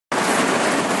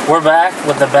We're back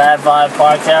with the Bad Vibe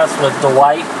Podcast with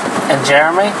Dwight and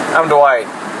Jeremy. I'm Dwight.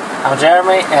 I'm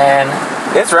Jeremy, and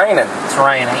it's raining. It's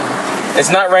raining. It's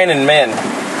not raining men.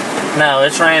 No,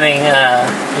 it's raining,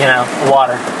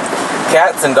 water.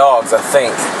 Cats and dogs, I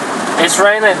think. It's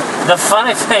raining. The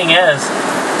funny thing is,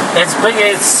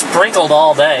 it's sprinkled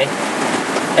all day.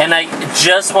 And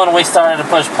just when we started to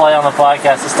push play on the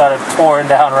podcast, it started pouring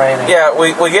down raining. Yeah,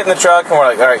 we get in the truck and we're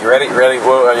like, all right, you ready?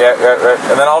 Whoa, yeah.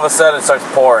 And then all of a sudden it starts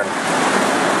pouring.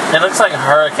 It looks like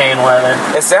hurricane weather.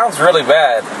 It sounds really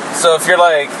bad. So if you're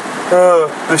like,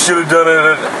 oh, they should have done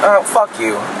it. Oh, fuck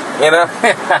you. You know?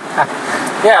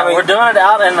 Yeah, we're doing it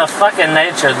out in the fucking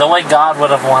nature, the way God would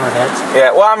have wanted it.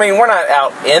 Yeah, well, I mean, we're not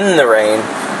out in the rain.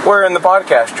 We're in the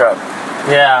podcast truck.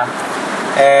 Yeah.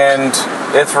 And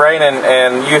it's raining,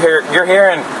 and you're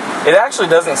hearing. It actually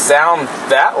doesn't sound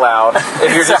that loud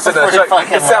if you're just in the truck.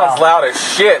 It sounds loud as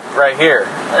shit right here.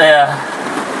 Yeah.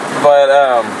 But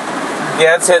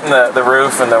yeah, it's hitting the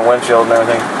roof and the windshield and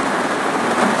everything.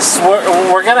 So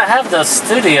we're gonna have the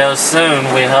studio soon,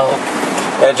 we hope.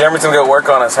 Yeah, Jeremy's gonna go work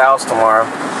on his house tomorrow.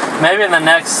 Maybe in the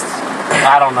next,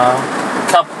 I don't know,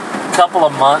 couple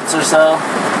of months or so.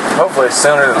 Hopefully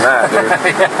sooner than that, dude.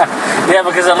 yeah,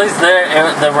 because at least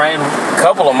the rain.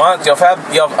 Couple of months, you'll have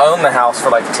owned the house for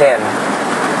like 10.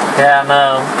 Yeah, I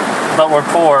know, but we're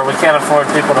poor. We can't afford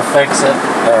people to fix it.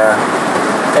 Yeah.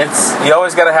 You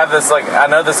always got to have this, like, I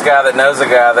know this guy that knows a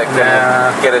guy that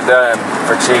can get it done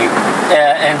for cheap.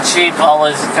 Yeah, and cheap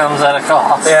always comes at a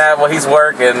cost. Yeah, well, he's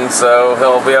working, so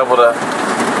he'll be able to.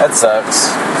 That sucks.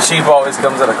 Cheap always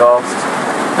comes at a cost.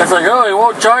 It's like, oh, he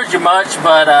won't charge you much,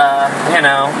 but,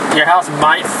 your house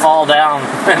might fall down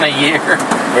in a year.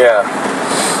 Yeah.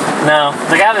 No,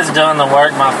 the guy that's doing the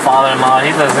work, my father-in-law,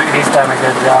 he's done a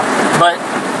good job. But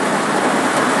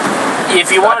if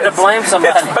you wanted to blame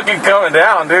somebody... It's fucking coming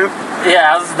down, dude.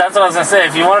 Yeah, that's what I was going to say.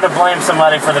 If you wanted to blame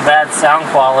somebody for the bad sound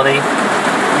quality,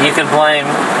 you could blame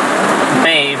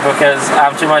me because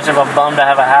I'm too much of a bum to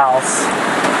have a house.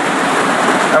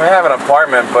 I mean, I have an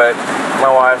apartment, but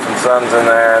my wife and son's in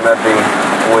there, and that'd be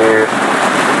weird.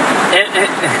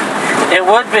 It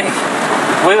would be.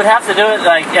 We would have to do it,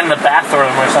 like, in the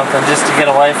bathroom or something just to get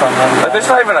away from them. But there's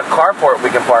not even a carport we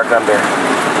can park under.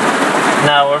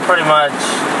 No, we're pretty much...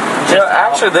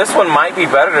 actually, this one might be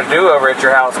better to do over at your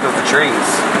house because of the trees.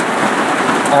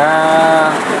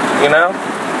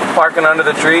 Parking under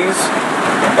the trees.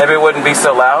 Maybe it wouldn't be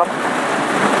so loud.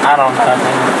 I don't know,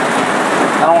 man.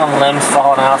 I don't want limbs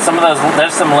falling out.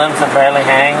 There's some limbs that barely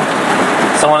hang.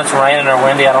 So when it's raining or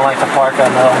windy, I don't like to park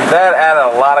under them. That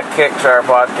added a lot of kick to our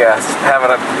podcast, having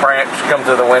a branch come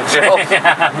through the windshield. Yeah,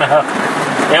 I know.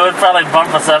 It would probably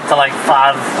bump us up to like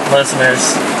 5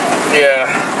 listeners. Yeah.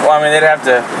 Well, I mean, they'd have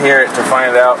to hear it to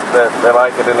find out that they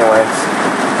like it anyways.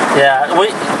 Yeah, we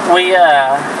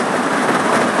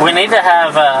need to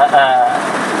have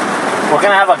we're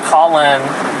gonna have a call-in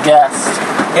guest.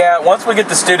 Yeah, once we get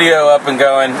the studio up and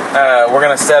going, we're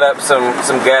gonna set up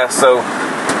some guests. So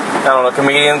I don't know,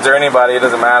 comedians or anybody, it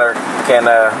doesn't matter, can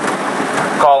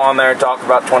call on there and talk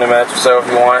about 20 minutes or so if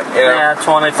you want. Yeah,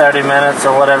 20, 30 minutes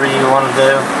or whatever you want to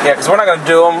do. Yeah, because we're not gonna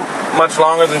do them much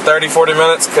longer than 30, 40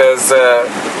 minutes because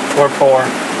we're poor.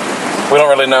 We don't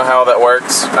really know how that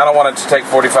works. I don't want it to take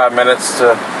 45 minutes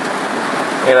to,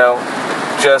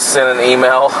 just send an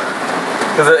email.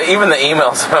 Because even the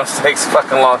email sometimes takes a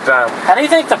fucking long time. How do you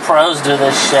think the pros do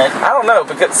this shit? I don't know,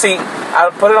 because, see,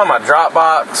 I put it on my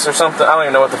Dropbox or something. I don't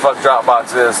even know what the fuck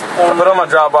Dropbox is. I put it on my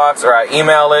Dropbox, or I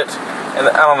email it, and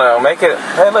I don't know, make it,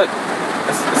 hey, look,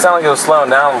 it sounded like it was slowing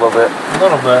down a little bit. A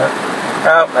little bit.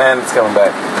 Oh, and it's coming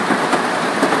back.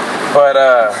 But,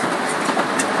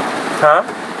 huh?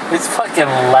 It's fucking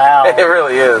loud. It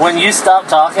really is. When you stop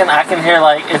talking, I can hear,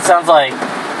 it sounds like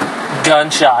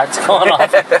gunshots going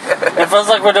off. It feels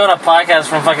like we're doing a podcast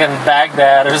from fucking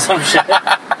Baghdad or some shit.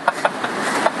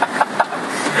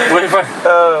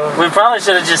 We probably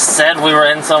should have just said we were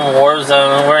in some war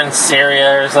zone. We're in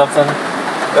Syria or something.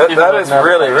 That is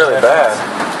really, really bad.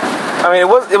 I mean,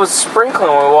 it was sprinkling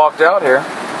when we walked out here.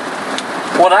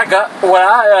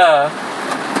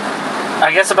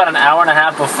 I guess about an hour and a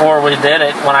half before we did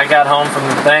it, when I got home from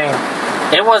the thing,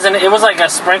 it was like a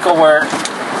sprinkle where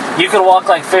you could walk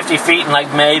like 50 feet and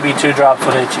like maybe 2 drops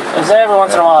would hit you. It was every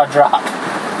once in a while a drop.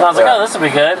 And I was like, oh, this will be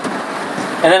good.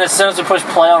 And then as soon as we push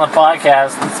play on the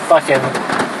podcast,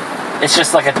 it's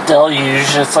just like a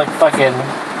deluge. It's like fucking,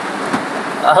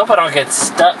 I hope I don't get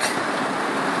stuck.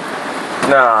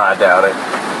 No, I doubt it.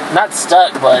 Not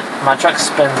stuck, but my truck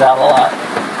spins out a lot.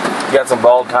 You got some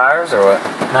bald tires or what?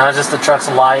 No, just the truck's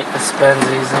light. It spins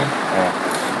easy.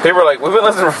 Yeah. People are like, we've been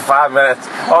listening for 5 minutes.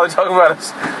 All they talk about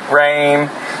is rain,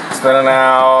 spinning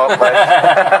out. Like,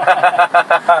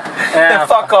 Yeah,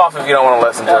 fuck off if you don't want to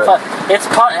listen to it. It's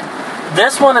part.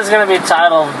 This one is going to be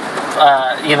titled,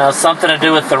 something to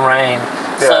do with the rain.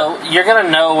 Yeah. So you're going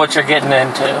to know what you're getting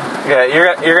into. Yeah,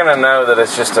 you're gonna know that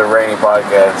it's just a rainy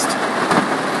podcast.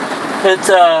 It's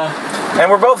And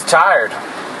we're both tired.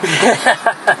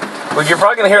 Well, you're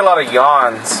probably gonna hear a lot of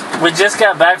yawns. we just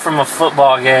got back from a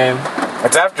football game.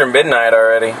 It's after midnight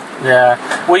already.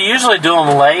 Yeah, we usually do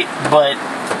them late, but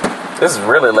This is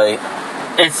really late.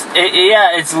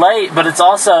 it's late, but it's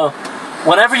also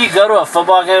whenever you go to a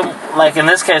football game, like in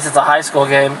this case, it's a high school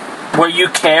game where you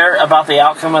care about the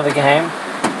outcome of the game,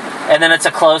 and then it's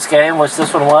a close game, which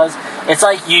this one was. It's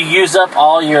like you use up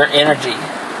all your energy.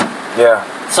 Yeah.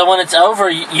 So when it's over,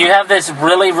 you have this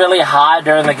really, really high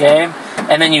during the game,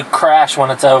 and then you crash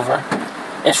when it's over.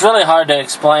 It's really hard to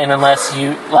explain unless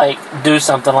you do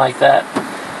something like that.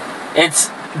 It's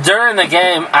during the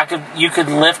game, you could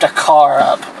lift a car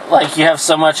up. Like you have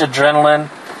so much adrenaline.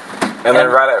 And then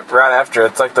right after,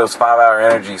 it's like those 5-hour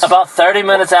energies. About 30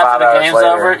 minutes after the game's later.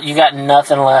 over, you got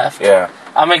nothing left. Yeah.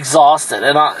 I'm exhausted,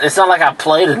 and it's not like I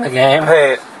played in the game.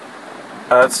 Hey,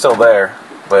 it's still there,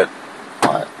 but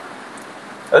What?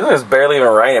 I think it's barely even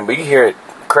raining, but you can hear it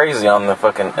crazy on the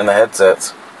in the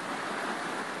headsets.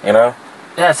 You know?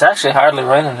 Yeah, it's actually hardly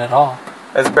raining at all.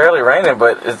 It's barely raining,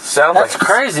 but it sounds That's like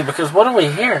crazy, because what are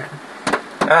we hearing?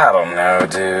 I don't know,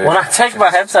 dude. When I take my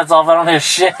headsets off, I don't hear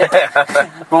shit.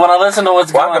 But when I listen to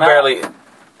what's Well, I going could barely.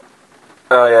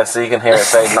 Oh yeah, so you can hear it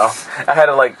fading off. I had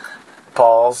to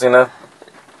pause, you know.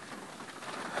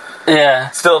 Yeah.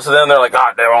 Still, to them, they're like,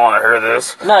 "God, they don't want to hear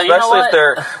this." No, you know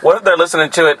Especially what if they're listening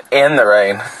to it in the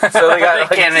rain? So they got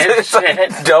They can't hear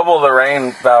shit. double the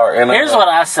rain power. Here's what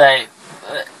I say.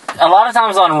 A lot of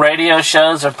times on radio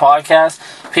shows or podcasts,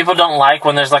 people don't like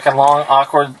when there's a long,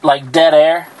 awkward, dead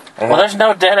air. Mm-hmm. Well, there's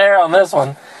no dead air on this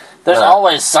one. There's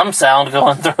always some sound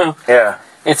going through. Yeah.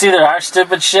 It's either our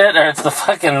stupid shit or it's the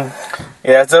fucking...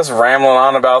 Yeah, it's us rambling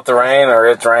on about the rain or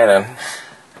it's raining.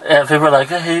 Yeah, people are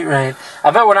like, I hate rain.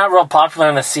 I bet we're not real popular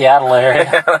in the Seattle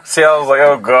area. See, I was like,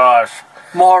 oh gosh.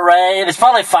 More rain. It's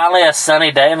probably finally a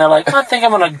sunny day, and they're like, I think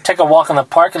I'm going to take a walk in the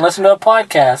park and listen to a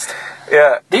podcast.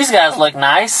 Yeah. These guys look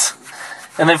nice.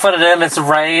 And they put it in, it's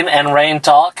rain and rain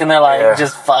talk, and they're like,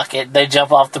 just fuck it. They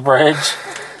jump off the bridge.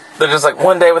 They're just like,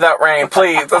 one day without rain,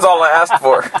 please. That's all I asked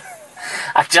for.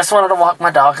 I just wanted to walk my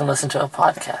dog and listen to a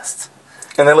podcast.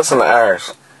 And they listen to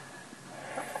ours.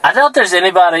 I doubt there's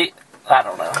anybody... I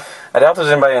don't know. I doubt there's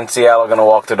anybody in Seattle going to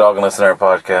walk their dog and listen to our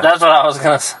podcast. That's what I was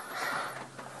going to say.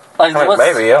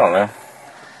 Maybe, I don't know.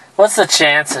 What's the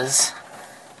chances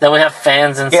that we have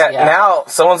fans in Seattle? Yeah, now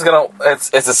someone's going to...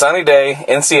 It's a sunny day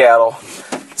in Seattle.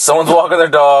 Someone's walking their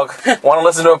dog, want to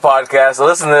listen to a podcast, they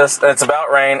listen to this, and it's about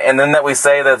rain, and then that we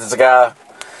say that it's a guy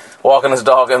walking his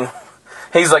dog, and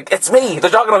he's like, it's me,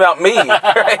 they're talking about me,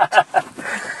 right?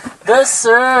 The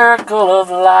circle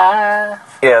of life.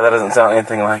 Yeah, that doesn't sound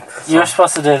anything like this. You were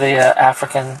supposed to do the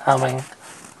African humming in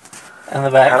the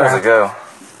How background. does it go?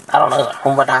 I don't know.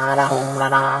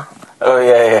 Hum-ba-da-da-hum-ba-da. Oh,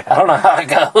 yeah. I don't know how it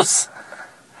goes.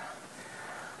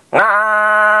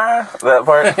 Nah, that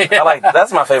part. Yeah.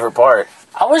 That's my favorite part.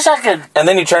 I wish I could... And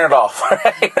then you turn it off,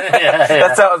 right? Yeah.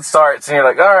 That's how it starts, and you're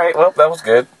like, all right, well, that was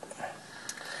good.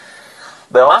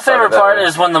 My favorite part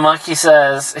is when the monkey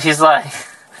says, I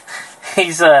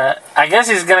guess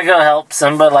he's gonna go help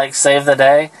Simba, save the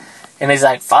day. And he's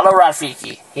like, follow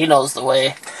Rafiki. He knows the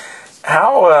way.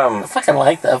 How, I fucking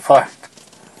like that part.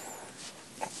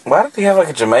 why did he have,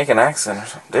 a Jamaican accent or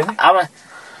something? Did he? I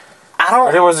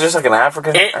don't... Or was it just, an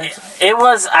African accent? It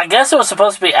was... I guess it was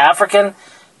supposed to be African,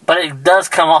 but it does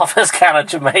come off as kind of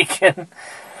Jamaican.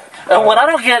 And what I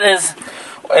don't get is...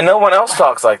 And no one else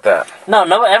talks like that. No,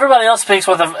 everybody else speaks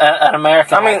with an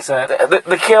American accent.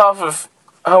 The kid off of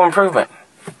Home Improvement.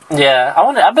 Yeah,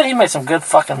 I bet he made some good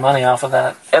fucking money off of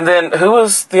that. And then, who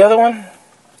was the other one?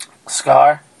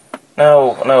 Scar?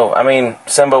 No, I mean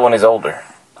Simba when he's older.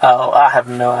 Oh, I have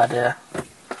no idea.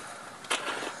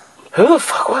 Who the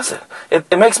fuck was it?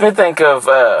 It makes me think of,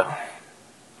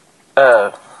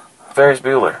 Ferris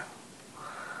Bueller.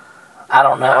 I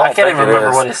don't know. I can't even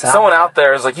remember what he sounded. Someone out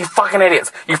there is like, you fucking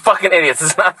idiots. You fucking idiots.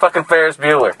 It's not fucking Ferris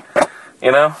Bueller.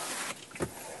 You know?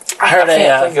 I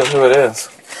can't think of who it is.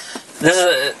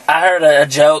 I heard a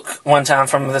joke one time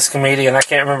from this comedian. I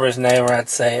can't remember his name or I'd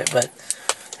say it, but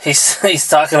he's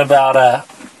talking about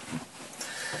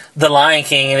The Lion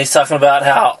King, and he's talking about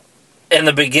how in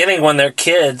the beginning when they're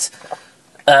kids,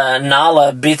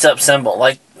 Nala beats up Simba.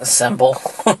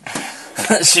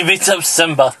 She beats up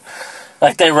Simba.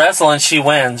 They wrestle and she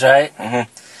wins, right? Mm-hmm.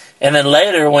 And then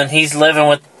later when he's living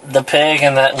with the pig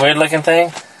and that weird looking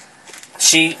thing,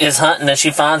 she is hunting and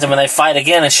she finds him and they fight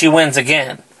again and she wins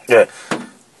again. Yeah.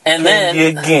 And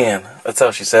then again. That's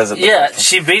how she says it. Yeah,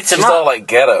 she beats him She's up. all like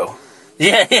ghetto.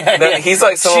 Yeah. He's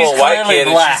like some She's little white clearly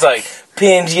kid, black. and she's like,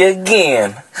 pinned you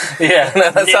again. Yeah.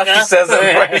 That's how she says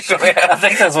it. I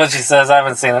think that's what she says. I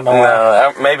haven't seen it in a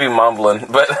while. No, maybe mumbling,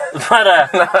 but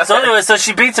So anyway, so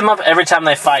she beats him up every time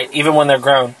they fight, even when they're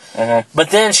grown. Mhm. But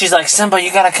then she's like, Simba,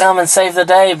 you gotta come and save the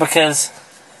day because,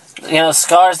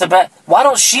 Scar's the best. Why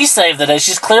don't she save the day?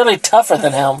 She's clearly tougher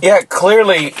than him. yeah,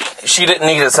 clearly she didn't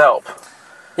need his help.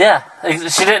 Yeah,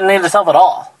 she didn't need his help at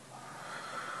all.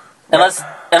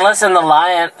 Unless in the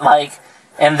lion, like,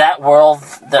 in that world,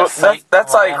 That's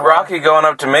like Rocky going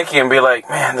up to Mickey and be like,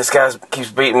 man, this guy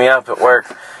keeps beating me up at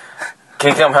work.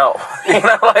 Can you come help?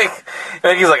 Like,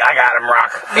 Mickey's like, I got him,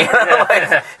 Rock.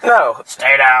 Like, no.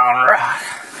 Stay down, Rock.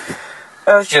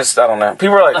 That's just, I don't know.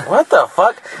 People are like, what the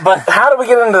fuck? But how do we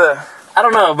get into I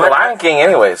don't know, the but Lion King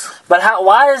anyways? But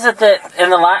why is it that in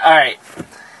the Lion... Alright,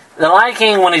 the Lion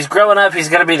King, when he's growing up, he's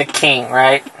going to be the king,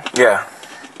 right? Yeah.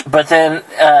 But then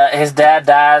his dad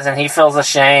dies and he feels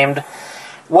ashamed.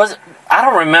 I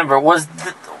don't remember. Was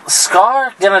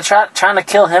Scar going to trying to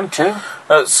kill him too?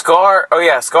 Scar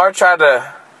tried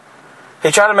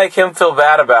to make him feel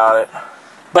bad about it.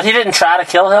 But he didn't try to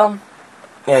kill him?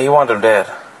 Yeah, he wanted him dead.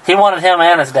 He wanted him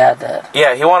and his dad dead.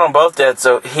 Yeah, he wanted them both dead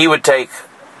so he would take,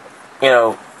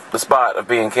 the spot of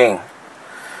being king.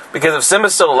 Because if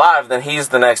Simba's still alive, then he's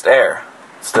the next heir.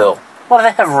 Still. What, do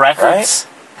they have records? Right?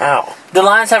 How? Do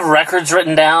lions have records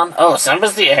written down? Oh,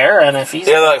 Simba's the heir, and if he's...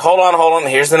 Yeah, they're like, hold on,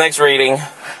 here's the next reading.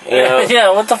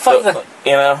 Yeah, what the fuck?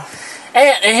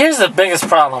 And here's the biggest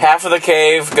problem. Half of the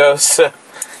cave goes to,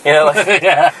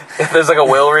 Yeah. there's like a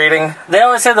will reading. They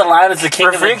always say the lion is the king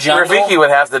of the jungle. Rafiki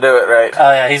would have to do it, right?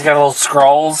 Oh, yeah, he's got little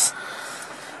scrolls.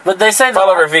 But they say...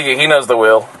 Follow Rafiki, he knows the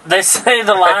will. They say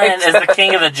the lion is the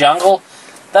king of the jungle.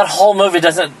 That whole movie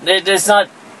doesn't... It's not...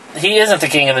 He isn't the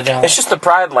king of the jungle. It's just the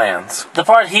Pride Lands. The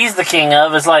part he's the king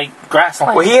of is like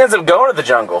grassland. Well, he ends up going to the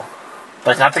jungle.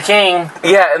 But not the king.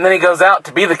 Yeah, and then he goes out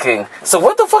to be the king. So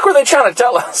what the fuck were they trying to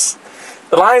tell us?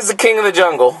 The lion's the king of the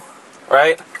jungle,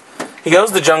 right? He goes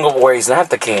to the jungle where he's not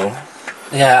the king.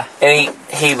 Yeah. And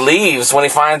he leaves when he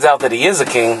finds out that he is a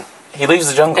king. He leaves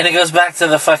the jungle. And it goes back to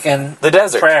the fucking... The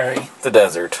desert. Prairie. The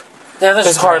desert. Yeah,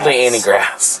 there's hardly any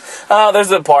grass. There's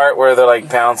the part where they're like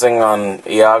pouncing on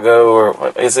Iago,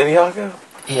 or is it Iago?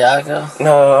 Iago?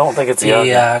 No, I don't think it's Iago.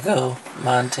 Iago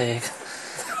Montague.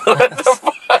 What the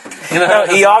fuck? No,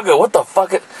 Iago. What the fuck?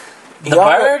 The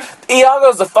bird?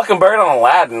 Iago's the fucking bird on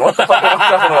Aladdin. What the fuck am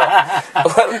I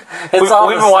talking about?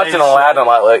 We've been watching Aladdin a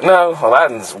lot. Like, no,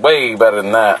 Aladdin's way better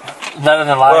than that. Better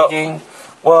than Lion King?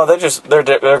 Well, they're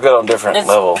good on different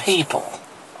levels. It's people.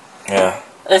 Yeah.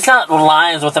 It's not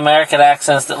lions with American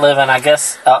accents that live in, I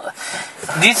guess...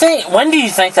 when do you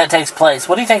think that takes place?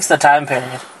 What do you think's the time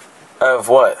period? Of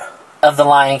what? Of the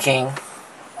Lion King.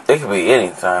 It could be any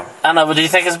time. I know, but do you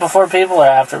think it's before people or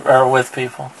after, or with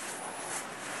people?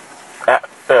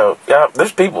 Yeah,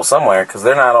 there's people somewhere, because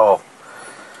they're not all...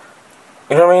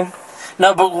 You know what I mean?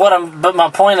 No, but my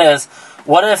point is,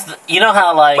 what if... You know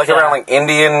how, like... Like around,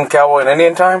 like, Cowboy and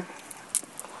Indian time?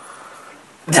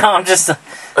 No, I'm just...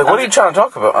 Like, what are you trying to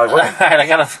talk about? Like, Alright, I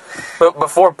gotta... But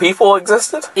before people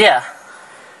existed? Yeah.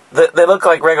 They look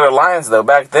like regular lions, though.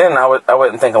 Back then, I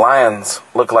wouldn't think lions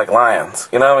look like lions.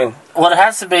 You know what I mean? Well, it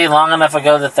has to be long enough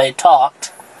ago that they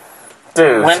talked.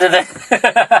 Dude. When did they...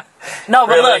 No,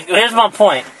 but Really? look, here's my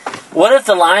point. What if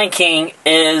the Lion King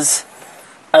is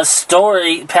a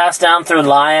story passed down through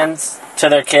lions to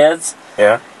their kids?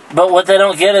 Yeah. But what they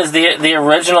don't get is the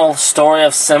original story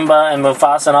of Simba and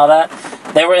Mufasa and all that.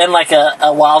 They were in like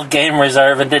a wild game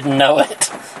reserve and didn't know it.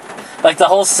 Like the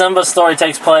whole Simba story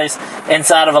takes place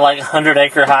inside of a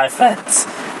 100-acre high fence,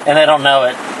 and they don't know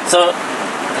it. So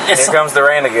it's, Here comes the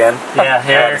rain again. Yeah,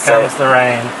 here comes the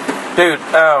rain. Dude,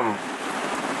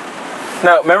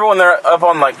 no, remember when they're up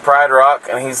on like Pride Rock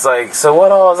and he's like, so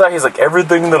what all is that? He's like,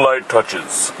 everything the light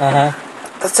touches.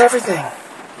 That's everything.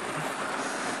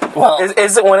 Well,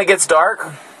 is it when it gets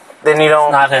dark? Then you don't...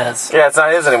 It's not his. Yeah, it's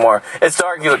not his anymore. It's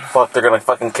dark, you're like, fuck, they're gonna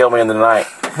fucking kill me in the night.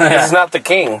 He's not the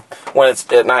king when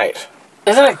it's at night.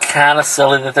 Isn't it kind of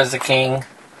silly that there's a king?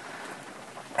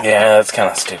 Yeah, that's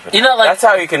kind of stupid. You know, like... That's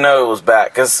how you can know it was back,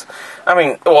 because, I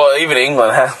mean, well, even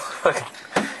England has fucking...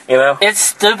 You know? It's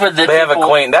stupid that they have a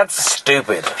queen. That's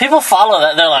stupid. People follow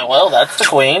that. They're like, well, that's the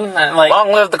queen. And like,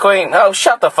 long live the queen. Oh,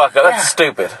 shut the fuck up. That's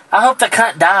stupid. I hope the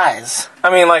cunt dies.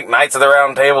 I mean, like Knights of the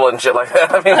Round Table and shit like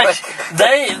that. I mean,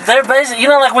 they're basically, you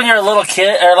know, like when you're a little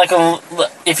kid, or like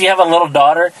if you have a little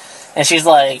daughter, and she's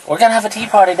like, we're going to have a tea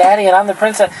party, Daddy, and I'm the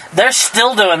princess. They're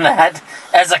still doing that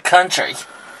as a country.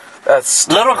 That's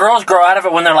Little girls grow out of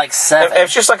it when they're like 7.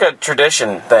 It's just like a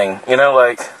tradition thing, you know,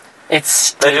 like It's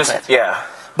stupid. they just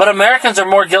But Americans are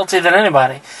more guilty than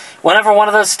anybody. Whenever one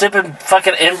of those stupid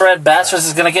fucking inbred bastards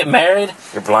is gonna get married,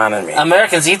 You're blinding me.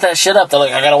 Americans eat that shit up. They're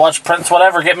like, I gotta watch Prince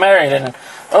whatever get married, and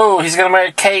oh, he's gonna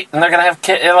marry Kate, and they're gonna have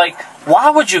kids. Like, why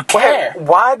would you care?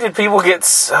 Why did people get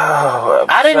so upset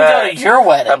I didn't go to your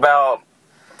wedding. about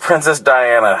Princess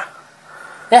Diana?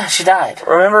 Yeah, she died.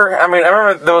 Remember? I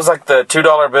remember there was like the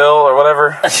 $2 bill or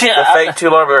whatever, Yeah, the fake $2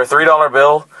 bill or $3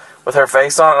 bill with her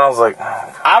face on it. And I was like,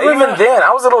 even then,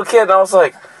 I was a little kid, and I was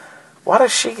like, why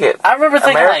does she get I remember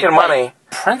thinking, American money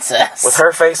princess with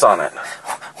her face on it?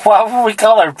 Why would we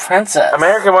call her princess?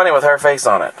 American money with her face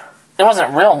on it. It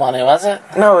wasn't real money, was it?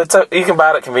 No, you can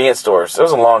buy it at convenience stores. It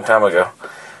was a long time ago,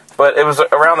 but it was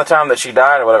around the time that she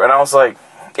died or whatever. And I was like,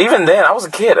 even then, I was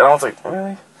a kid, and I was like,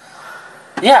 really?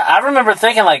 Yeah, I remember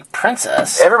thinking like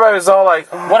princess. Everybody was all like,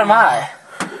 oh, What am I?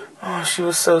 oh, she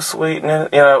was so sweet, and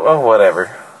oh,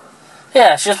 whatever.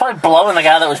 Yeah, she was probably blowing the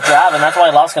guy that was driving. That's why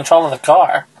he lost control of the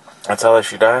car. That's how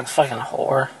she died? Fucking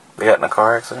whore. They got in a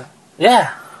car accident?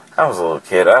 Yeah. I was a little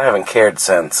kid. I haven't cared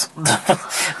since.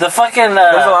 The fucking...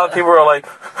 There's a lot of people who are like,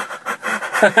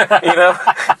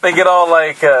 they get all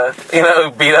like,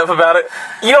 beat up about it.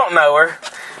 You don't know her.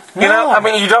 You know?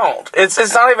 You don't.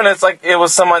 It's not even, it's like it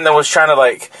was someone that was trying to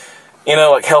like,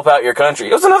 help out your country.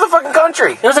 It was another fucking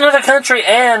country. It was another country,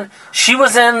 and she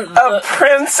was in... A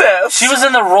princess. She was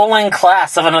in the ruling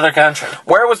class of another country.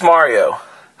 Where was Mario?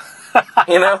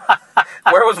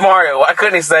 Where was Mario? Why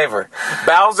couldn't he save her?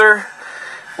 Bowser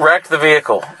wrecked the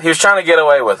vehicle. He was trying to get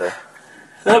away with it.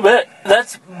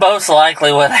 That's most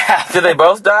likely what happened. Did they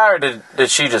both die, or did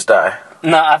she just die?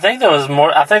 No, I think there was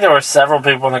more. I think there were several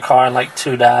people in the car, and like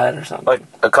 2 died or something. Like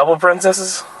a couple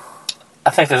princesses? I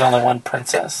think there's only one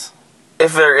princess.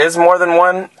 If there is more than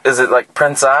one, is it like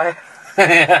Prince I?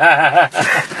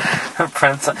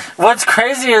 Prince. What's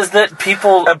crazy is that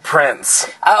people... A prince.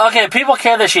 Okay, people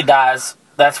care that she dies.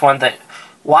 That's one thing.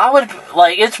 Why would...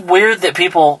 it's weird that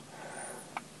people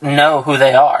know who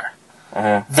they are.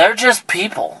 Mm-hmm. They're just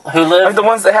people who live... Like the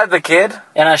ones that had the kid?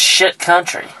 In a shit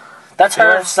country. That's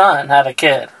her son had a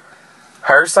kid.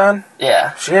 Her son?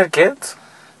 Yeah. She had kids?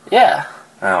 Yeah.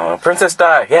 I don't know. Princess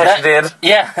Di. Yeah, she did.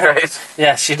 Yeah. Right.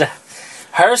 Yeah, she did.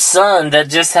 Her son that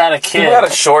just had a kid. People had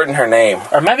to shorten her name.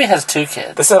 Or maybe has 2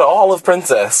 kids. They said Olive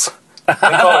Princess. They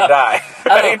call her Di.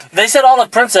 Right? They said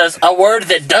Olive Princess, a word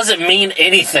that doesn't mean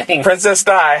anything. Princess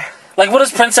Di. Like, what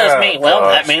does princess mean? Well,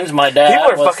 that means my dad.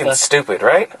 People are fucking stupid,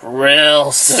 right?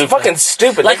 Real stupid. It's fucking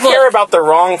stupid. Like, they care about the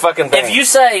wrong fucking thing. If you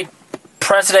say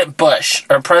President Bush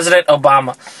or President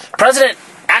Obama, president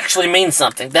actually means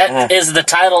something. That is the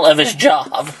title of his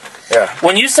job. Yeah.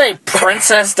 When you say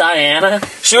Princess Diana...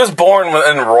 She was born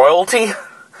in royalty?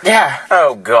 Yeah.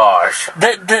 Oh, gosh.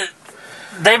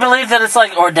 They believe that it's,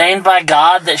 like, ordained by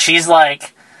God, that she's,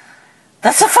 like...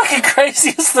 That's the fucking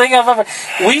craziest thing I've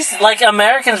ever...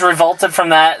 Americans revolted from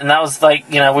that, and that was, like,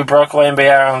 we broke away and be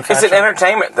our own country. It's an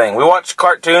entertainment thing. We watch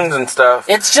cartoons and stuff.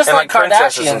 It's just and, like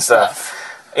Kardashian and stuff.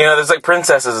 There's, like,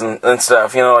 princesses and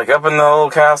stuff, like, up in the little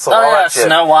castle, all that shit.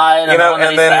 Snow White, and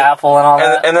then the apple and all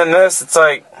that. And then this, it's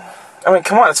like...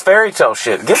 come on, it's fairy tale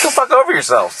shit. Get the fuck over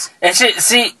yourselves. And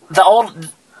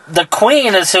the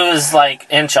queen is who is, like,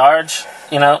 in charge,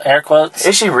 air quotes.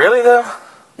 Is she really, though?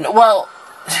 Well...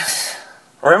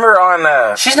 Remember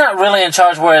on, she's not really in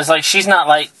charge, whereas, like, she's not,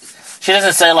 like... She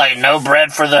doesn't say, like, no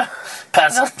bread for the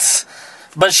peasants.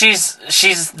 But she's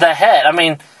the head.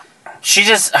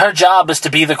 Her job is to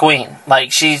be the queen.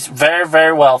 Like, she's very,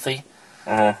 very wealthy.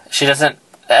 Mm-hmm. She doesn't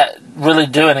really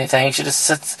do anything. She just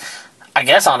sits, I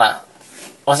guess, on a...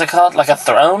 What's it called? Like a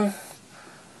throne?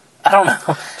 I don't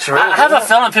know. I have a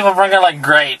feeling people bring her, like,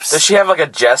 grapes. Does she have, like, a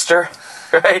jester?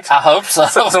 Right? I hope so.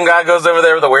 Some guy goes over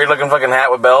there with a weird-looking fucking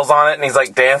hat with bells on it, and he's,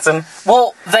 like, dancing.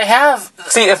 Well, they have...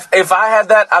 See, if I had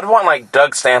that, I'd want, like,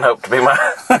 Doug Stanhope to be my...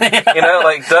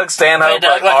 like, Doug Stanhope,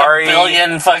 like Ari... $1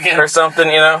 billion fucking... Or something,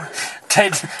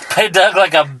 Pay Doug,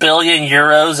 like, €1 billion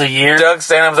a year. Doug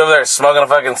Stanhope's over there smoking a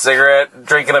fucking cigarette,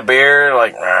 drinking a beer,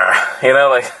 like...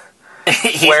 like...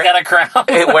 He's got a crown.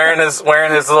 wearing his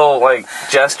little, like,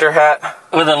 jester hat.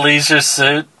 With a leisure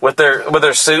suit. With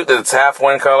their suit that's half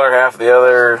one color, half the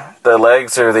other. The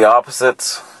legs are the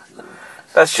opposites.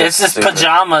 That's just It's just stupid.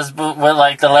 pajamas, but with,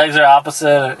 like, the legs are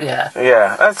opposite. Yeah.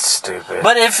 Yeah, that's stupid.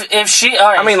 But if she...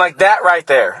 All right, like, that right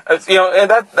there. And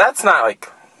that's not, like,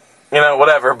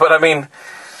 whatever. But,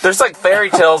 there's, like, fairy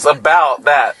tales about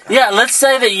that. Yeah, let's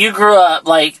say that you grew up,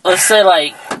 like... Let's say,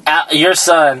 like, your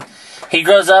son... He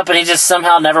grows up and he just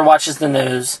somehow never watches the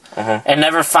news and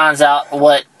never finds out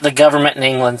what the government in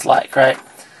England's like, right?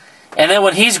 And then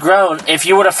when he's grown, if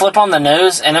you were to flip on the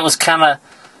news and it was kind of,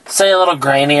 say, a little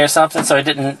grainy or something, so he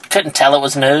couldn't tell it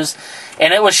was news,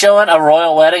 and it was showing a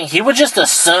royal wedding, he would just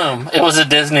assume it was a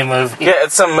Disney movie. Yeah,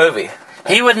 it's some movie.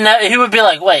 He would be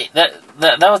like, wait,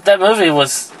 that movie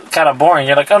was kind of boring.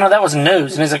 You're like, oh no, that was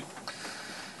news. And he's like,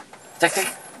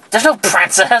 there's no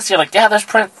princess. You're like, yeah, there's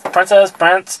princess,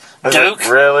 prince, duke,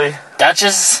 Really?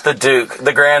 duchess, The Duke,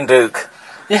 the Grand Duke.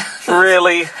 yeah.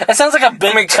 Really? It sounds like a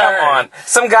big. I mean, come turn. on.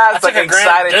 Some guys That's like a Grand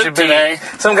excited Duke to be. today.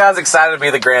 Some guys excited to be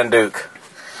the Grand Duke.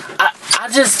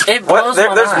 It blows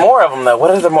my There's mind. more of them though. What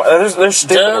are the more? There's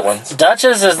stupider Duke, ones.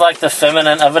 Duchess is like the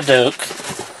feminine of a duke.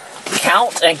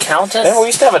 Count and countess. Man, we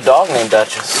used to have a dog named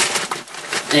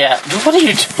Duchess. Yeah. What are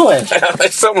you doing?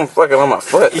 There's something fucking on my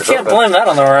foot. You can't blame that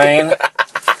on the rain.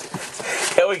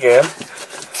 Yeah, we can.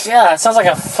 Yeah, it sounds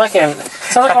like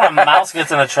sounds like when a mouse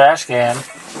gets in a trash can.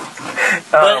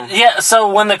 But yeah,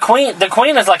 so when the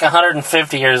queen is like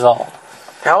 150 years old.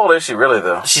 How old is she really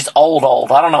though? She's old.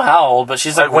 I don't know how old, but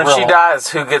she's like When real she old. dies,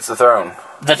 who gets the throne?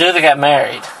 The dude that got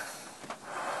married.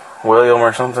 William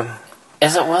or something?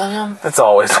 Is it William? It's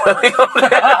always William.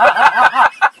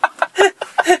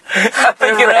 I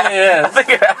think It really is. I think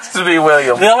it has to be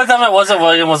William. The only time it wasn't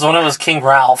William was when it was King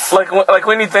Ralph. Like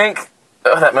when you think,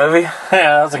 oh, that movie? Yeah,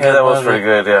 that was a good Yeah, that was movie. pretty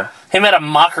good, yeah. He made a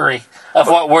mockery of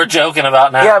what we're joking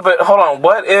about now. Yeah, but hold on.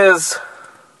 What is...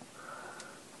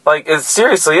 Like, it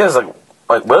seriously is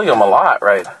like William a lot,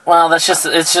 right? Well, that's just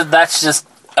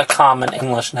a common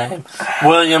English name.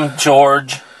 William,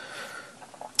 George.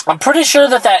 I'm pretty sure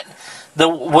that the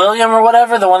William or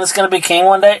whatever, the one that's going to be king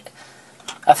one day,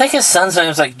 I think his son's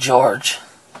name's like George.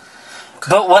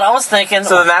 But what I was thinking...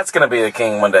 So then that's going to be the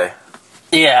king one day.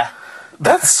 Yeah.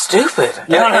 That's stupid.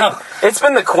 No. It's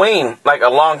been the queen, like, a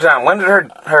long time. When did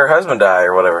her husband die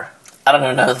or whatever? I don't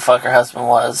even know who the fuck her husband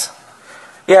was.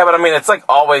 Yeah, but I mean, it's like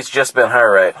always just been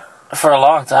her, right? For a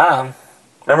long time.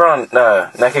 Remember on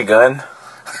Naked Gun?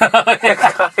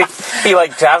 He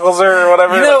like tackles her or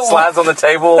whatever, You know- like slides on the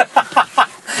table.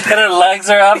 And her legs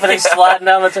are up and he's sliding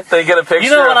down the... They get a picture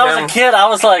You know, when of I was him. a kid, I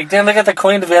was like, damn, they got the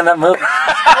queen to be in that movie.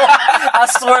 I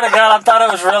swear to God, I thought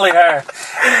it was really her.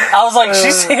 I was like,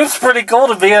 she seems pretty cool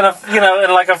to be in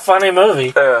in like a funny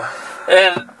movie.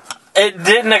 And it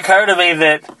didn't occur to me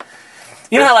that,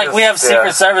 you know how like we have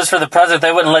Secret Service for the president,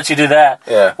 they wouldn't let you do that.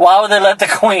 Yeah. Why would they let the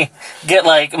queen get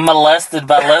like molested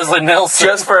by Leslie Nielsen?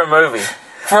 Just for a movie.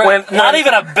 Not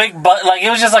even a big butt, like it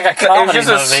was just like a comedy It was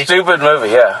just movie. a stupid movie,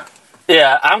 yeah.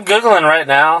 Yeah, I'm Googling right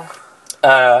now.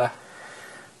 Dude,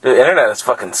 the internet has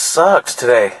fucking sucked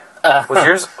today. Was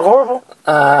yours horrible?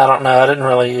 I don't know. I didn't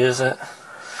really use it.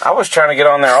 I was trying to get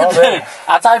on there all day.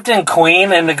 I typed in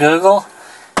Queen into Google,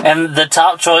 and the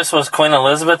top choice was Queen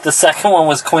Elizabeth. The second one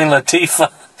was Queen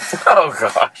Latifah. Oh,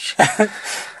 gosh. I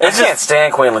can't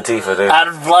stand Queen Latifah, dude.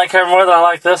 I like her more than I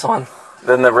like this one.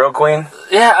 Than the real queen?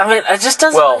 Yeah, I mean, it just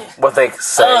doesn't... Well, what they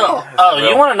say.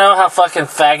 You want to know how fucking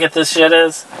faggot this shit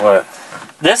is? What?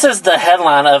 This is the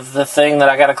headline of the thing that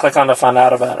I gotta click on to find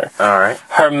out about her. Alright.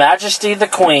 Her Majesty the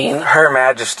Queen. Her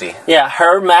Majesty. Yeah,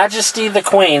 Her Majesty the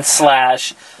Queen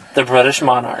 / the British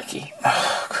monarchy.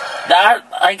 Oh, God.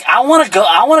 I want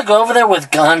to go over there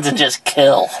with guns and just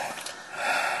kill.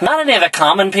 Not any of the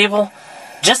common people.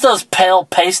 Just those pale,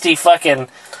 pasty fucking...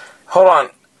 Hold on.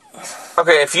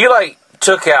 Okay, if you, like,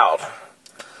 took out,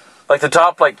 like, the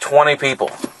top, like, 20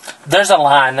 people. There's a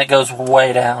line that goes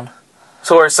way down.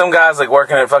 So where some guy's, like,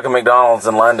 working at fucking McDonald's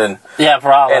in London. Yeah,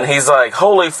 probably. And he's like,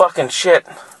 holy fucking shit.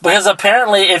 Because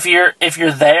apparently if you're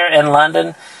there in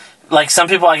London, like, some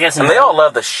people, I guess... And they all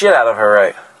love the shit out of her,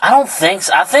 right? I don't think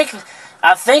so. I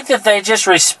think that they just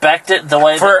respect it the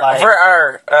way For that, like... For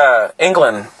our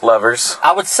England lovers.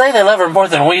 I would say they love her more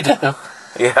than we do.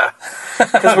 Yeah.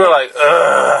 Because we're like,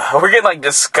 ugh. We're getting, like,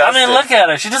 disgusted. I mean, look at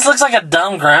her. She just looks like a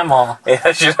dumb grandma.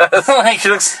 Yeah, she does. Like, she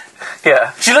looks...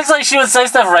 Yeah. She looks like she would say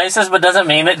stuff racist but doesn't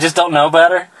mean it, just don't know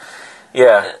better.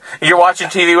 Yeah. You're watching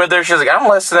TV with her, she's like, I'm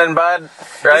listening, bud.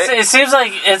 Right? It seems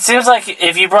like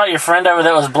if you brought your friend over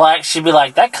that was black, she'd be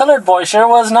like, that colored boy sure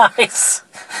was nice.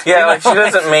 Yeah, like, she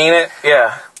doesn't mean it.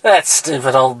 Yeah. That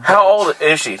stupid old bitch. How old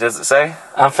is she, does it say?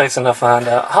 I'm fixing to find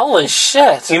out. Holy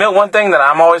shit. You know one thing that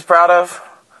I'm always proud of?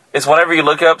 Is whenever you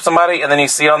look up somebody and then you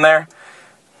see on there,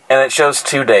 and it shows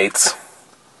 2 dates.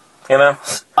 You know?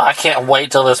 I can't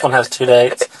wait till this one has 2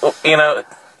 dates. You know,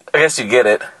 I guess you get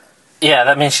it. Yeah,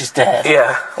 that means she's dead.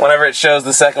 Yeah, whenever it shows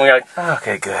the second one, you're like, oh,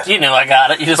 okay, good. You knew I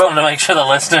got it. You just wanted to make sure the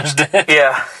listeners did.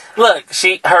 Yeah. Look,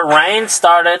 her reign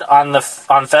started on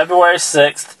February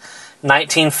 6th,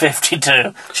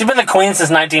 1952. She's been the queen since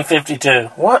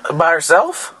 1952. What? By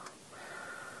herself?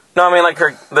 No, I mean like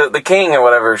the king or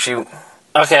whatever. She.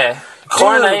 Okay.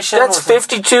 coronation. Dude, that's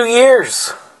 52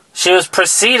 years. She was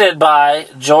preceded by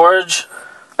George.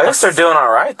 I guess they're doing all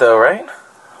right, though, right?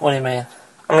 What do you mean?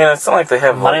 I mean, it's not like they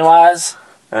have money-wise.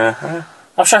 Uh-huh.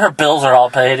 I'm sure her bills are all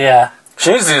paid. Yeah.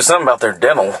 She needs to do something about their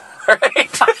dental,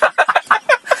 right?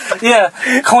 Yeah,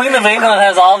 Queen of England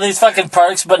has all these fucking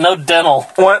perks, but no dental.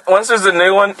 Once there's a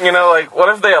new one, you know, like,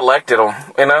 what if they elected them,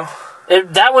 you know?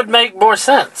 That would make more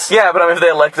sense. Yeah, but I mean, if they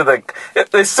elected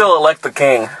they still elect the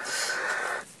king.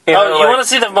 You want to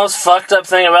see the most fucked up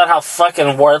thing about how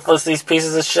fucking worthless these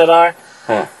pieces of shit are?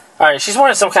 Alright, she's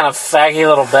wearing some kind of faggy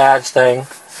little badge thing.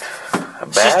 A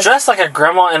badge? She's dressed like a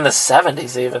grandma in the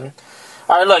 70s, even.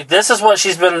 Alright, look, this is what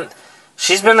she's been...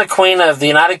 She's been the queen of the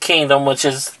United Kingdom, which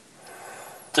is...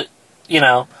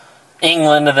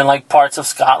 England, and then like parts of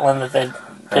Scotland that they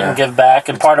didn't give back,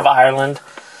 and part of Ireland.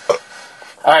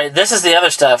 Alright, this is the other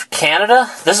stuff. Canada,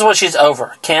 this is what she's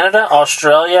over. Canada,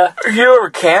 Australia. Are you over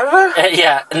Canada?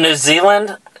 Yeah, New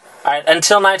Zealand. Alright,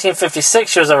 until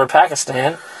 1956, she was over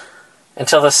Pakistan.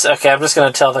 Until this, okay, I'm just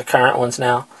going to tell the current ones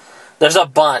now. There's a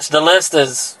bunch. The list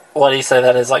is, what do you say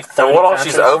that is, like 30 And what all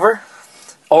countries? she's over?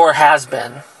 Or has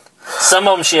been. Some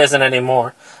of them she isn't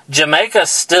anymore. Jamaica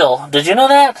still. Did you know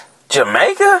that?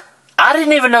 Jamaica? I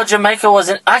didn't even know Jamaica was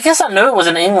in... I guess I knew it was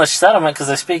an English settlement because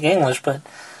they speak English, but...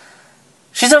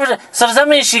 She's over there. So does that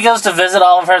mean she goes to visit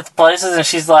all of her places and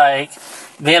she's like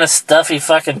being a stuffy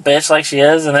fucking bitch like she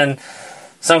is, and then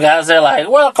some guys there like,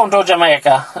 welcome to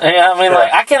Jamaica. You know what I mean? Yeah.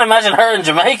 Like, I can't imagine her in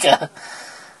Jamaica.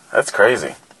 That's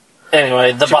crazy.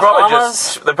 Anyway, the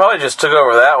Bahamas... They probably just took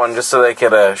over that one just so they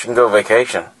could, she can go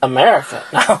vacation. America.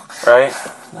 No. Right?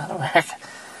 Not America.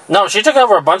 No, she took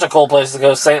over a bunch of cool places to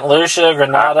go. St. Lucia,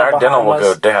 Grenada, Our dental will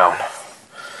go down.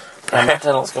 And my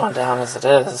dental's going down as it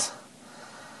is.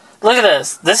 Look at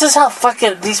this. This is how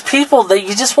fucking... These people, that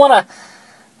you just want to...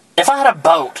 If I had a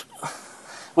boat,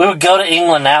 we would go to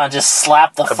England now and just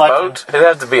slap the A fucking... boat? It'd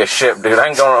have to be a ship, dude. I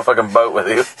ain't going on a fucking boat with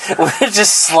you. We'd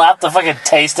just slap the fucking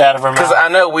taste out of her mouth. Because I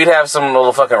know we'd have some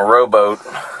little fucking rowboat.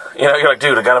 You know, you're like,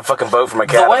 dude, I got a fucking boat from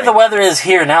Academy. The way the weather is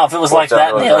here now, if it was like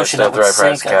that in the ocean, it would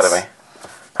sink us.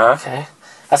 Huh? Okay.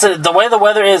 I said, the way the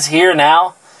weather is here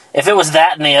now, if it was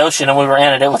that in the ocean and we were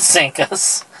in it, it would sink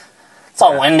us. It's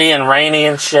all windy and rainy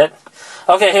and shit.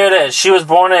 Okay, here it is. She was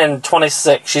born in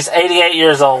 26. She's 88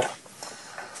 years old.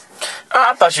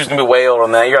 I thought she was going to be way older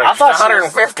than that. You're like, she's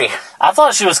 150. I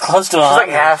thought she was close to 100. She's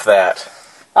like half that.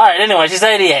 Alright, anyway, she's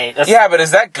 88. Yeah, but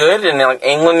is that good in like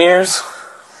England years?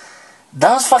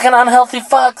 Those fucking unhealthy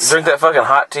fucks. Drink that fucking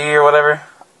hot tea or whatever?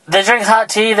 They drink hot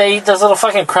tea, they eat those little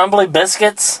fucking crumbly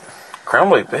biscuits.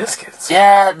 Crumbly biscuits?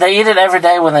 Yeah, they eat it every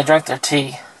day when they drink their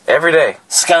tea. Every day?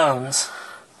 Scones.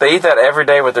 They eat that every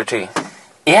day with their tea?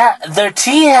 Yeah, their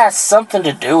tea has something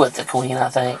to do with the queen, I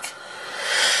think.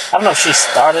 I don't know if she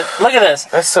started. Look at this.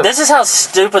 This is how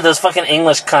stupid those fucking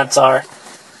English cunts are.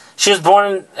 She was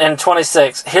born in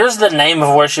 26. Here's the name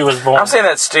of where she was born. I'm saying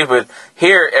that's stupid.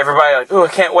 Here, everybody like, ooh, I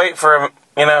can't wait for,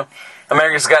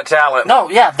 America's Got Talent. No,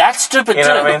 yeah, that's stupid too. You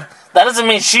know what I mean? That doesn't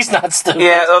mean she's not stupid.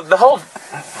 Yeah,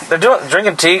 they're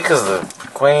drinking tea because of the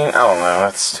queen. I don't know.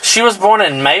 That's. She was born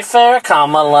in Mayfair,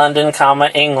 London,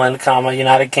 England,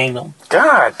 United Kingdom.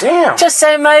 God damn. Just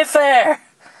say Mayfair.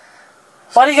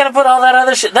 Why do you gotta put all that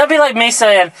other shit? That'd be like me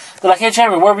saying, they're like, hey,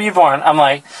 Jeremy, where were you born? I'm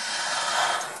like,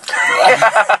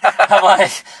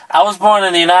 I was born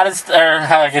in the United States, or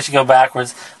I guess you go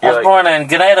backwards. I was born in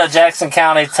Grenada, Jackson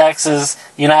County, Texas,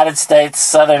 United States,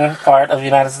 southern part of the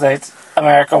United States,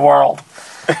 America, world.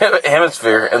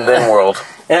 Hemisphere, and then world.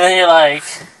 And then you're like...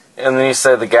 And then you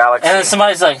say the galaxy. And then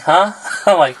somebody's like, huh?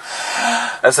 I'm like...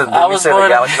 I said, did you say the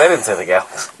galaxy? They didn't say the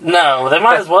galaxy. No, they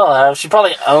might as well have. She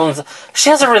probably owns... She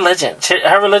has a religion.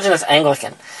 Her religion is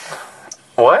Anglican.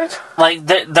 What? Like,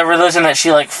 the religion that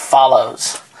she, like,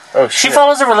 follows. Oh, shit. She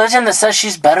follows a religion that says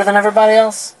she's better than everybody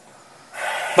else.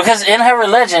 Because in her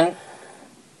religion,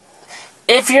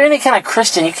 if you're any kind of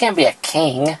Christian, you can't be a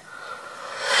king.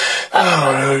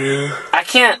 I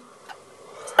can't...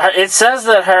 It says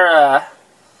that her...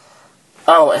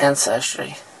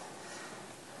 ancestry.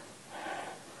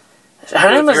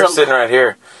 Her name is... You're sitting right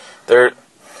here. They're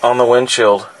on the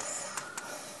windshield.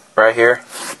 Right here.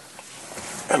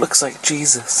 It looks like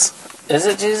Jesus. Is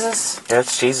it Jesus? Yeah,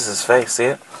 it's Jesus' face. See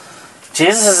it?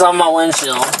 Jesus is on my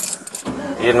windshield.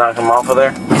 You knocked him off of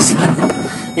there?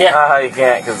 Yeah. You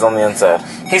can't because it's on the inside.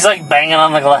 He's like banging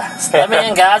on the glass. Let me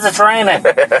in, guys. It's raining.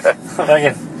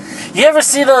 You ever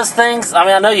see those things? I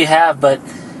mean, I know you have, but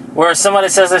where somebody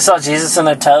says they saw Jesus in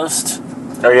their toast?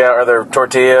 Oh, yeah, or their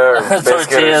tortilla or biscuit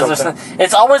tortillas or something.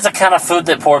 It's always the kind of food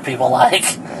that poor people like.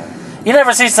 You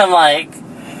never see some, like,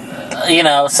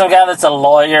 some guy that's a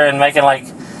lawyer and making, like,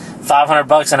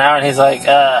 $500 an hour, and he's like,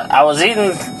 I was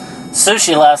eating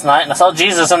sushi last night, and I saw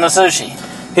Jesus in the sushi.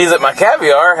 He's at my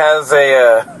caviar has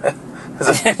a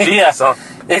Jesus on.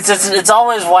 It's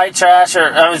always white trash, or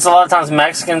I mean, it's a lot of times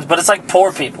Mexicans, but it's like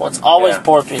poor people. It's always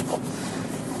poor people.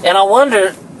 And I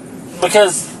wonder,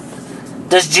 because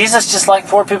does Jesus just like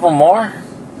poor people more?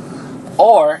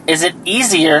 Or is it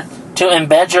easier to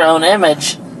embed your own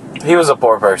image? He was a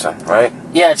poor person, right?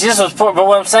 Yeah, Jesus was poor, but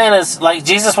what I'm saying is, like,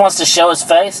 Jesus wants to show his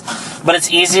face, but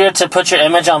it's easier to put your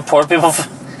image on poor people.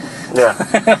 Yeah.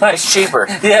 It's cheaper.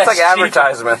 Yeah, it's like cheaper.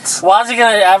 Advertisements. Why is he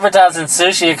going to advertise in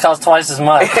sushi? It costs twice as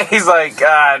much. He's like,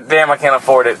 damn, I can't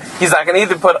afford it. He's like, I can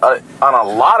either put on a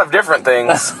lot of different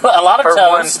things. A lot of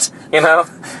toast. One, you know?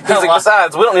 He's like,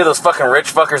 besides, we don't need those fucking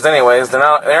rich fuckers anyways. They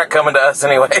aren't coming to us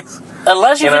anyways.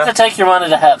 Unless you get to take your money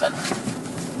to heaven.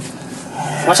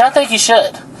 Which I think you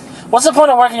should. What's the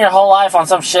point of working your whole life on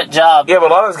some shit job? Yeah,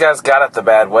 but a lot of those guys got it the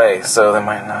bad way, so they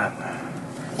might not.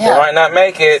 Yeah. They might not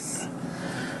make it.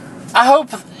 I hope.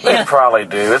 They probably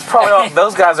do. It's probably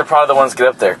those guys are probably the ones that get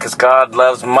up there because God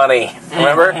loves money.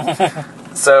 Remember?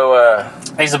 So.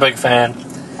 He's a big fan.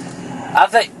 I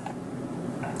think.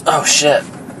 Oh shit.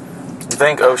 You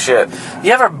think? Oh shit.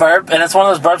 You ever burp and it's one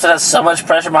of those burps that has so much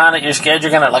pressure behind it you're scared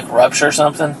you're gonna like rupture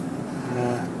something?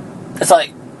 It's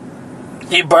like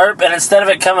you burp and instead of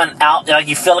it coming out, like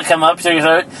you feel it come up through your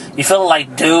throat, you feel it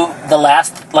like do the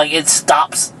last, like it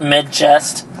stops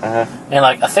mid-chest. And you're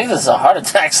like, I think this is a heart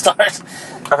attack start.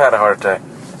 I've had a heart attack.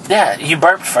 Yeah, you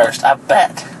burped first, I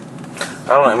bet. I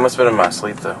don't know, it must have been in my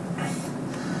sleep though.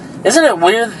 Isn't it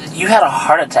weird you had a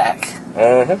heart attack?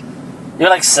 Mm-hmm. You're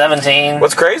like 17.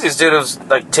 What's crazy is, dude, it was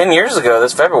like 10 years ago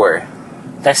this February.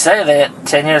 They say that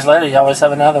 10 years later you always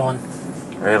have another one.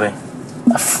 Really?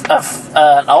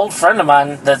 An old friend of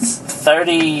mine that's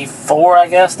 34, I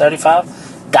guess,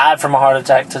 35, died from a heart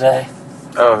attack today.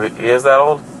 Oh, he is that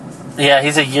old? Yeah,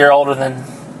 he's a year older than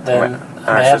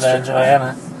Amanda and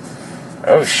Joanna.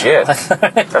 Oh, shit.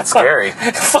 That's scary.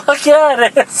 Fuck yeah,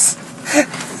 it is.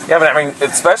 Yeah, but I mean,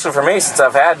 especially for me, since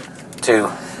I've had two.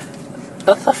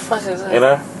 What the fuck is that? You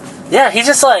know? Yeah, he's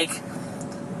just like,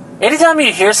 anytime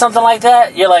you hear something like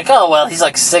that, you're like, oh, well, he's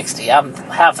like 60. I'm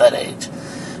half that age.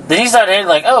 Then you start hearing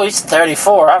like, oh, he's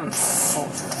 34. I'm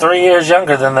 3 years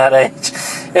younger than that age.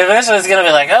 Eventually it's going to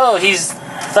be like, oh, he's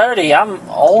 30. I'm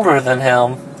older than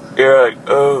him. You're like,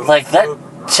 oh. Like that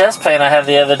chest pain I had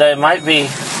the other day might be...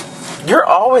 You're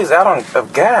always out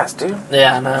of gas, dude.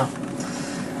 Yeah, I know.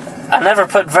 I never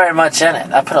put very much in it.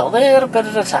 I put a little bit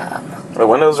at a time. The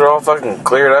windows are all fucking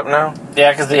cleared up now?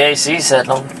 Yeah, because the AC set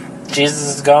them.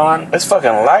 Jesus is gone. It's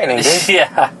fucking lightning, dude.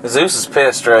 Yeah. Zeus is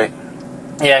pissed, right?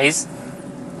 Yeah, he's...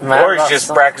 Or he's just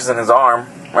practicing his arm,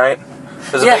 right?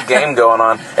 There's a big game going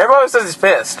on. Everybody says he's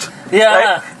pissed.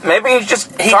 Yeah. Right? Maybe he's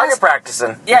just target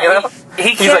practicing. Yeah, you know?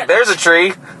 he's like, there's a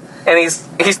tree, and he's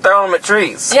throwing them at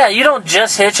trees. Yeah, you don't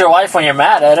just hit your wife when you're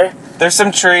mad at her. There's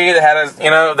some tree that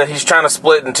had that he's trying to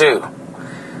split in two,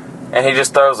 and he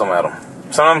just throws them at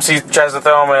him. Sometimes he tries to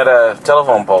throw them at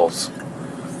telephone poles.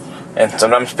 And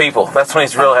sometimes people. That's when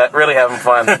he's really having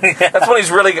fun. Yeah. That's when he's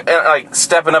really like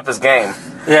stepping up his game.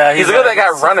 Yeah, he's look at that guy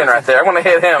running right there. I want to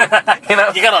hit him. You know,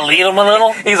 you gotta lead him a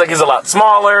little. He's a lot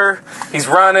smaller. He's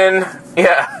running.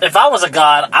 Yeah. If I was a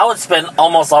god, I would spend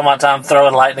almost all my time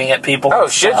throwing lightning at people. Oh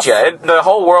shit, yeah! The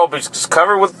whole world would be just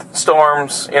covered with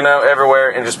storms, everywhere,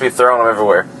 and just be throwing them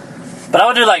everywhere. But I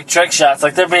would do like trick shots.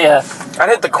 Like there'd be I'd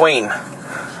hit the queen.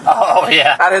 Oh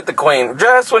yeah. I'd hit the queen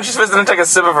just when she's visiting to take a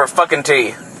sip of her fucking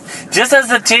tea. Just as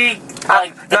the tea.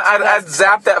 I'd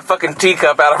zap that fucking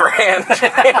teacup out of her hand.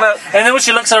 And then when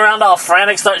she looks around all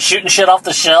frantic, start shooting shit off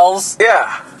the shelves.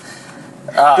 Yeah.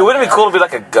 Dude, wouldn't it be cool to be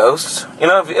like a ghost?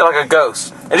 Like a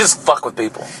ghost. And just fuck with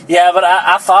people. Yeah, but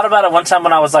I thought about it one time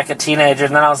when I was like a teenager,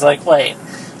 and then I was like, wait,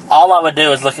 all I would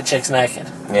do is look at chicks naked.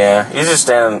 Yeah, you just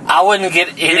stand. I wouldn't get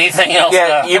anything else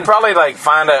done. You'd probably like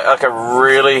find a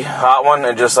really hot one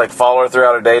and just like follow her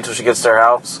throughout her day till she gets to her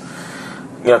house.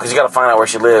 Because you got to find out where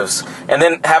she lives. And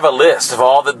then have a list of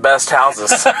all the best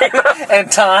houses.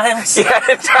 And times? Yeah,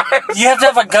 and times. You have to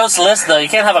have a ghost list, though. You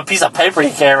can't have a piece of paper you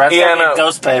carry around. It's gotta be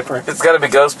ghost paper. It's got to be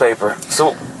ghost paper.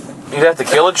 So, you'd have to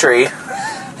kill a tree.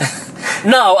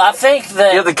 No, I think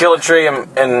that... You have to kill a tree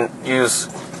and use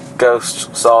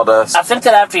ghost sawdust. I think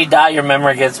that after you die, your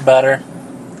memory gets better.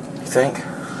 You think?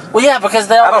 Well, yeah, because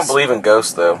they always... I don't believe in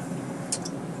ghosts, though.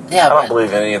 Yeah, I don't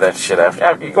believe in any of that shit.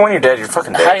 When you're dead, you're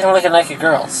fucking dead. How are you gonna look at naked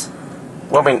girls?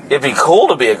 Well, I mean, it'd be cool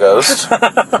to be a ghost,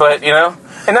 but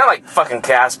and not like fucking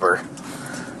Casper.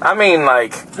 I mean,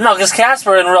 like no, because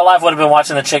Casper in real life would have been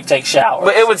watching the chick take showers.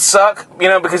 But it would suck,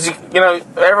 because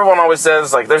everyone always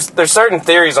says like there's certain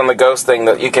theories on the ghost thing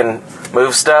that you can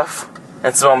move stuff.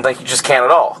 and some of them think you just can't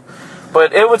at all.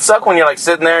 But it would suck when you're like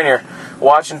sitting there and you're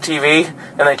watching TV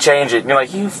and they change it. And you're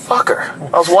like, you fucker.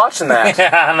 I was watching that.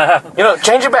 Yeah, I know. You know,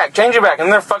 change it back.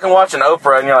 And they're fucking watching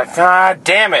Oprah and you're like, God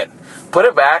damn it. Put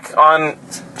it back on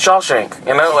Shawshank.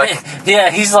 You know, like. Yeah,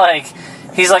 he's like,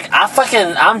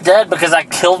 I'm dead because I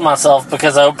killed myself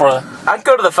because Oprah. I'd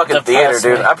go to the fucking theater, depressed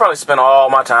dude. me. I'd probably spend all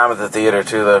my time at the theater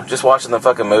too, though. Just watching the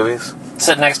fucking movies.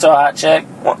 Sit next to a hot chick.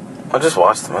 Well, I'll just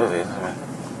watch the movies. I mean.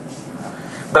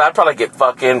 But I'd probably get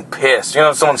fucking pissed. You know,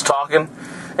 if someone's talking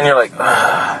and you're like,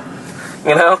 ugh.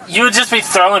 You know? You would just be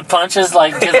throwing punches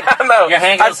like. Yeah, I know. Your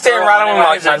hand I'd stand right on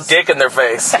like my dick in their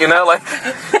face. You know, like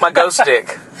my ghost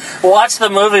stick. Watch the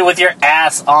movie with your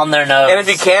ass on their nose. And if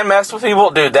you can mess with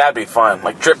people, dude, that'd be fun.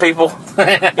 Like trip people,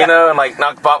 you know, and like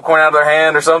knock popcorn out of their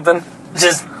hand or something.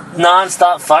 Just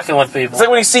non-stop fucking with people. It's like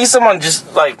when you see someone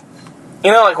just like,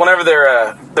 you know, like whenever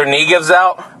their knee gives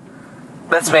out,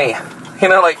 that's me. You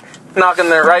know, like knocking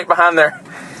their right behind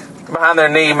their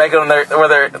knee, making them where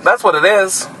they're. That's what it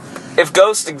is. If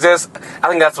ghosts exist, I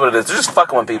think that's what it is. They're just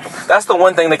fucking with people. That's the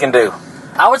one thing they can do.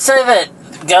 I would say that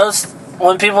ghosts,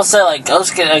 when people say like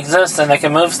ghosts can exist and they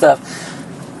can move stuff,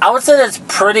 I would say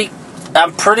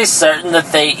I'm pretty certain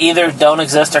that they either don't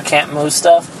exist or can't move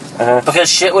stuff. Because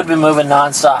shit would be moving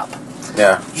non-stop.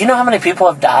 Yeah. You know how many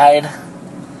people have died?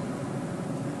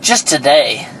 Just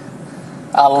today.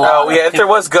 A lot. Oh, yeah, if there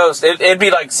was ghosts, it'd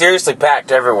be like seriously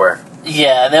packed everywhere.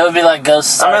 Yeah, there would be like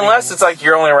ghosts. I mean, unless it's like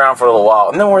you're only around for a little while.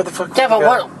 And then where the fuck Yeah, but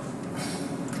go?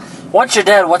 Once you're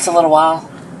dead, what's a little while?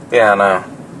 Yeah, I know.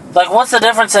 Like, what's the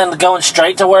difference in going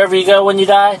straight to wherever you go when you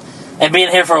die and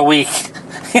being here for a week?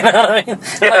 You know what I mean?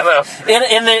 Yeah, like,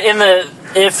 I know.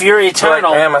 If you're eternal,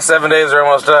 Like, man, my 7 days are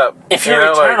almost up. if you're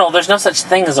eternal, there's no such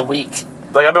thing as a week.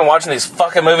 Like, I've been watching these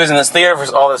fucking movies in this theater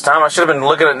for all this time. I should have been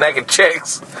looking at naked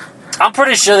chicks. I'm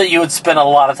pretty sure that you would spend a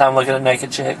lot of time looking at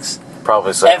naked chicks.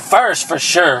 Probably so. At first, for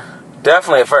sure.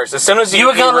 Definitely at first. As soon as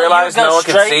you realize no one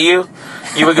can see you,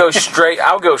 you would go straight.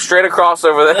 I would go straight across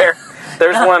over there.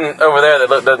 There's one over there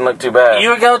that doesn't look too bad. You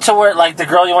would go to where, like, the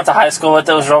girl you went to high school with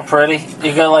that was real pretty.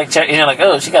 You go, like, check, and you're like,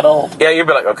 oh, she got old. Yeah, you'd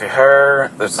be like, okay,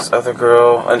 her, there's this other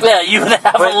girl. And, Yeah, you would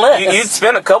have a list. You'd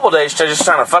spend a couple days just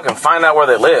trying to fucking find out where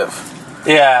they live.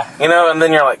 Yeah. You know, and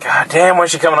then you're like, God damn,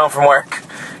 when's she coming home from work?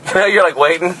 You know, you're like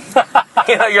waiting.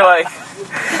 You know, you're like,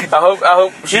 I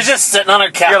hope You're just sitting on her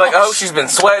couch. You're like, oh, she's been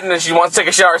sweating and she wants to take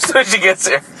a shower as soon as she gets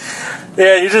here.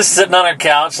 Yeah, you're just sitting on her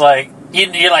couch, like,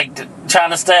 you're like trying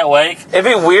to stay awake. It'd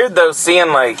be weird though, seeing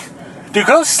like, Do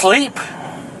ghosts sleep?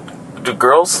 do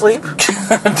girls sleep?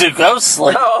 Do ghosts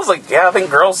sleep? No, I was like, yeah, I think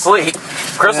girls sleep.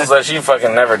 Crystal says she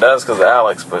fucking never does because of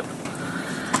Alex, but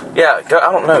yeah,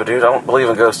 I don't know, dude. I don't believe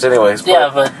in ghosts anyways.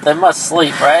 Yeah, but they must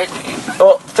sleep, right?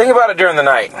 Well, think about it during the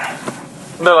night.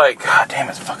 They're like, God damn,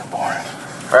 it's fucking boring,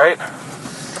 right?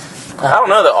 I don't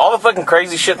know, all the fucking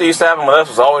crazy shit that used to happen with us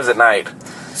was always at night.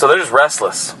 So they're just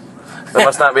restless. They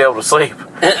must not be able to sleep.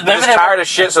 They're just tired of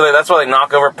shit, so that's why they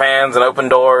knock over pans and open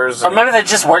doors. Or maybe they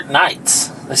just work nights.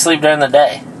 They sleep during the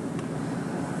day.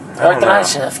 They work the night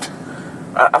shift.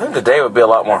 I think the day would be a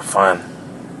lot more fun.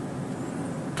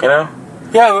 You know?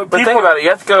 Yeah, but think about it. You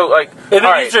have to go, like... It'd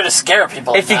be easier to scare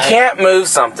people. If you can't move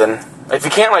something, if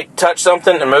you can't, like, touch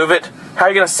something and move it, how are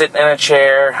you going to sit in a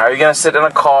chair? How are you going to sit in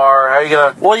a car? How are you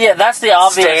going to... Well, yeah, that's the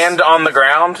obvious... Stand on the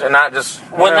ground and not just...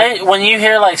 When you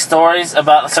hear, like, stories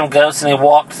about some ghost and he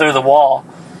walked through the wall,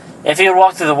 if he would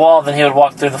walk through the wall, then he would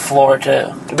walk through the floor,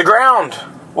 too. The ground!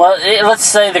 Well, let's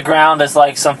say the ground is,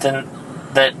 like, something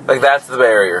that... Like, that's the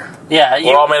barrier. Yeah,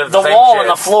 we're all made of the same wall shit.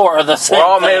 And the floor are the same We're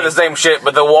all made of the same shit,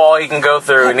 but the wall he can go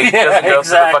through and he doesn't go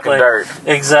through the fucking dirt.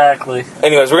 Exactly.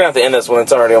 Anyways, we're going to have to end this when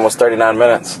it's already almost 39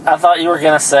 minutes. I thought you were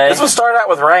going to say... This will start out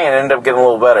with rain and end up getting a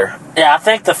little better. Yeah, I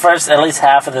think the first, at least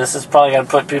half of this is probably going to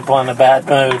put people in a bad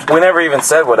mood. We never even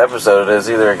said what episode it is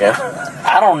either again.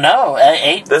 I don't know.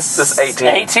 This is 18.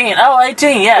 18. Oh,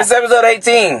 18, yeah. This is episode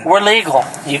 18. We're legal.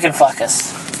 You can fuck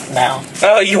us now.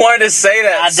 Oh, you wanted to say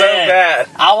that so bad.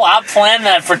 I planned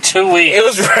that for 2 weeks. It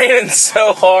was raining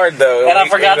so hard, though. And I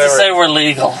forgot to say we're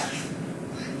legal.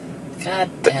 God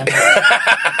damn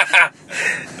it.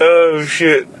 Oh,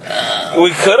 shit.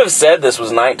 We could have said this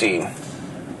was 19.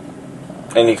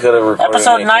 And you could have recorded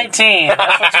Episode 19.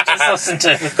 That's what you just listened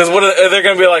to. Because they're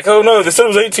going to be like, oh, no, they said it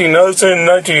was 18. Now they're saying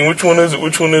 19. Which one is it?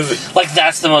 Which one is it? Like,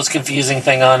 that's the most confusing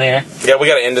thing on here. Yeah, we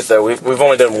got to end it, though. We've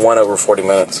only done one over 40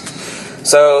 minutes.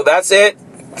 So that's it.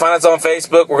 Find us on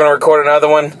Facebook. We're going to record another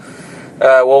one.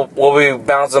 We'll be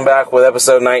bouncing back with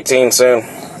episode 19 soon.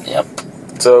 Yep.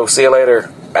 So see you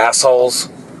later, assholes.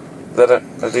 Is that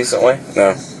a decent way?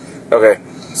 No. Okay.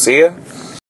 See ya.